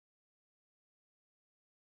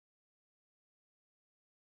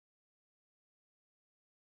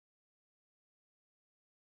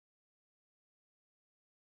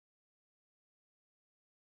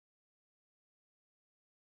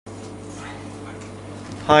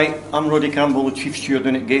Hi, I'm Roddy Campbell, the Chief Steward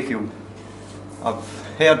down at Gayfield. I've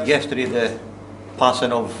heard yesterday the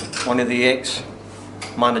passing of one of the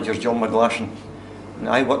ex-managers, John McGlashan. And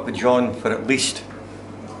I worked with John for at least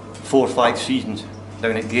 4 or 5 seasons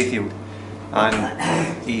down at Gayfield.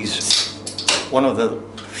 And he's one of the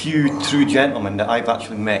few true gentlemen that I've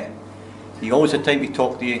actually met. He always had time to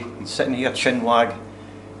talk to you, he'd sit in here, chin wag,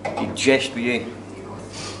 he'd jest with you.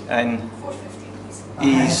 And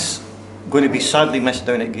he's going to be sadly missed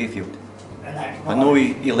down at Gayfield. I know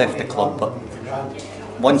he left the club, but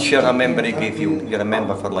once you're a member of Gayfield, you're a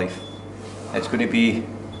member for life. It's going to be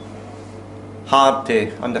hard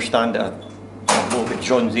to understand that a bloke at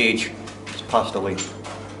John's age has passed away.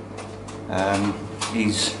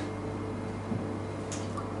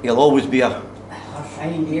 He'll always be a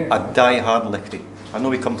die-hard lefty. I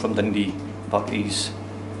know he come from Dundee, but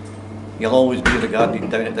he'll always be regarded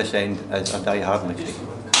down at this end as a die-hard lefty.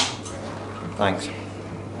 Thanks.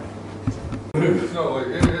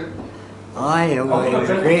 Aye, he was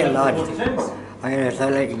a great lad. I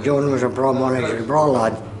thought like John was a broad manager, a broad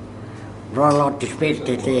lad. Broad lad to speak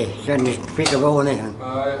to, didn't speak about anything.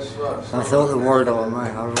 I thought the world of him.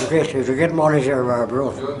 I was great. He was a good manager of our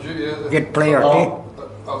bro. Good player too.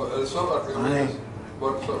 Aye.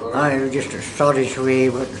 Aye, he was just a Scottish way,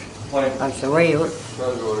 but that's the way. Don't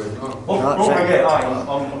forget,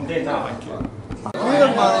 I'm dead now, thank you. He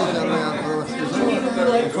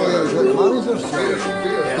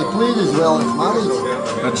played as well as managed.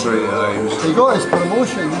 That's right, he got his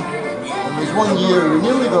promotion. It was 1 year, we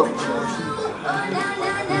nearly got promotion.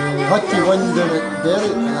 We had to win down at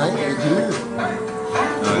Derek, and I think we drew.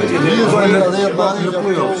 Years later, their manager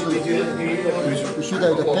told us we should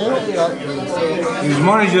have had a penalty that day. He was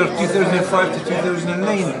manager 2005 to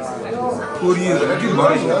 2009. 4 years, a good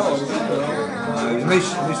manager.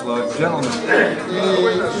 Nice lad, gentleman. He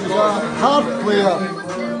was a hard player.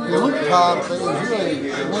 He looked hard, but he was really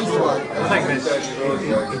a nice lad. I think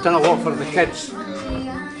he's done a lot for the kids.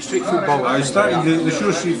 Street football. I started the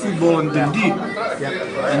show street football in Dundee,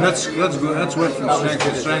 and that's good. That's went from strength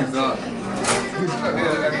to strength.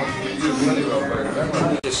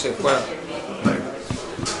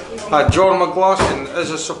 John McGlashan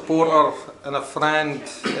is a supporter and a friend.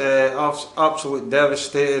 Absolutely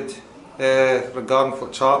devastated regarding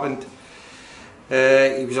what's happened.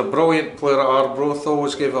 He was a brilliant player at Arbroath,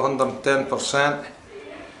 always gave 110%,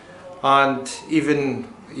 and even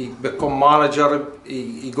he became manager,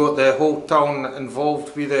 he got the whole town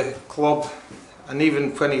involved with the club, and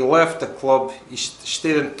even when he left the club he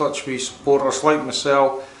stayed in touch with his supporters like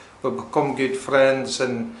myself. We become good friends,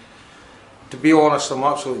 and to be honest I'm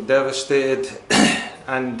absolutely devastated.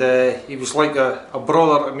 And he was like a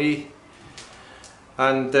brother to me,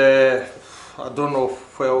 and I don't know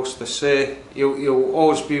what else to say. He'll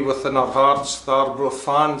always be within our hearts, the Arbroath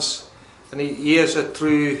fans, and he is a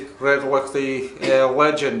true Red Lichty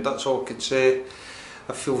legend, that's all I could say.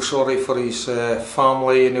 I feel sorry for his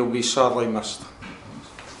family, and he'll be sadly missed.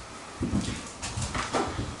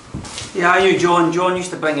 Yeah, I knew John. John used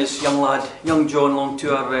to bring his young John along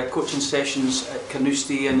to our coaching sessions at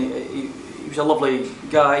Carnoustie, and he was a lovely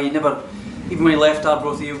guy. He never, even when he left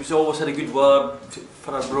Arbroath, he always had a good word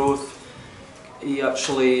for Arbroath. He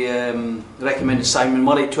actually recommended Simon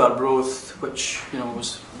Murray to Arbroath, which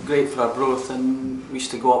was great for Arbroath, and we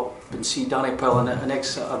used to go up and see Danny Pill, an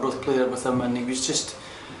ex-Arbroath player, with him, and he was just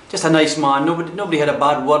a nice man. Nobody had a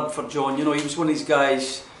bad word for John. He was one of these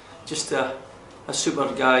guys, just a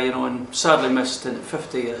super guy, and sadly missed at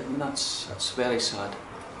 50. And that's very sad.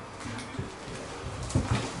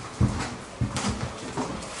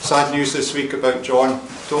 Sad news this week about John,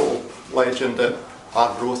 total legend at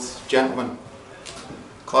Arbroath, gentleman,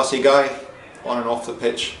 classy guy, on and off the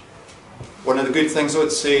pitch. One of the good things I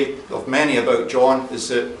would say of many about John is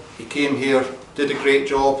that he came here, did a great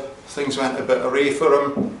job, things went a bit awry for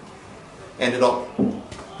him, ended up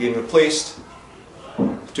being replaced,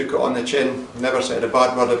 took it on the chin, never said a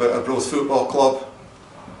bad word about Arbroath Football Club.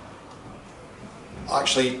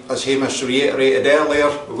 Actually, as Hamish reiterated earlier,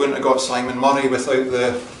 we wouldn't have got Simon Murray without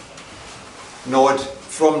the nod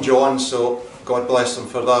from John, so God bless him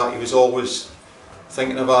for that. He was always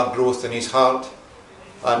thinking of Arbroath in his heart,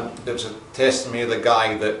 and it was a testimony of the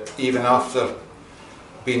guy that even after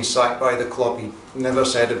being sacked by the club, he never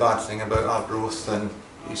said a bad thing about Arbroath, and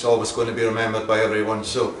he's always going to be remembered by everyone.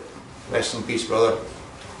 So rest in peace, brother.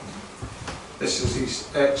 This is his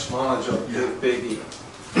ex-manager, Dave Beattie.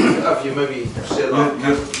 Have you maybe said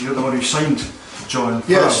that? You're the one who signed John.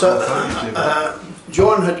 Yes,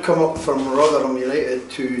 John had come up from Rotherham United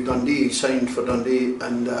to Dundee. He signed for Dundee,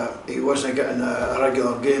 and he wasn't getting a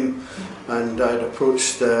regular game, and I'd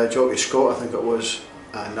approached Jockey Scott, I think it was,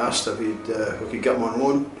 and asked if we could get him on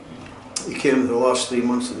loan. He came the last 3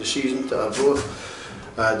 months of the season to Arbroath,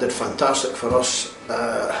 did fantastic for us,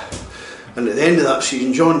 and at the end of that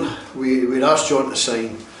season, John, we'd asked John to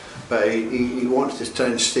sign, but he wanted to try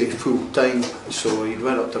and stay full time, so he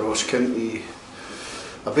went up to Ross County.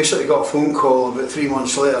 I basically got a phone call about 3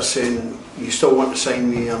 months later saying, "You still want to sign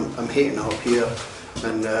me? I'm hating it up here."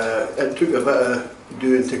 And it took a bit of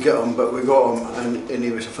doing to get him, but we got him, and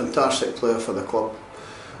he was a fantastic player for the club.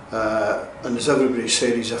 And as everybody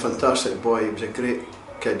said, he's a fantastic boy. He was a great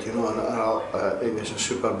kid, you know, and he was a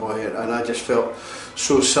super boy. And I just felt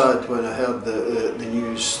so sad when I heard the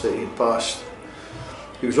news that he'd passed.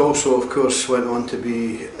 He was also, of course, went on to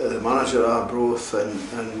be the manager at Arbroath,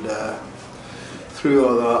 and through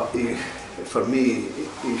all that, for me,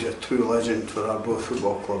 he's a true legend for Arbroath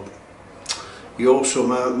Football Club. He also,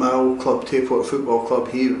 my old club, Tayport Football Club,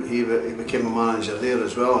 he became a manager there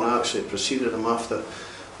as well, and I actually preceded him after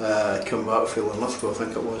I'd come back from Linlithgow, I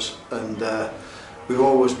think it was. And we've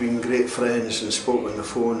always been great friends and spoke on the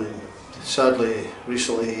phone, and sadly,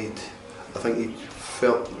 recently, I think he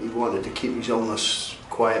felt he wanted to keep his illness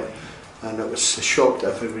quiet, and it was a shock to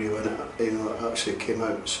everybody when it actually came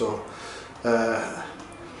out. So,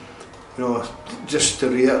 you know, just to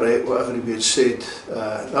reiterate what everybody had said,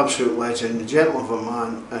 absolute legend, a gentleman of a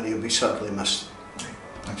man, and he'll be sadly missed.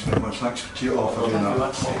 Thanks very much. Thanks to you all for doing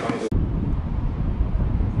that.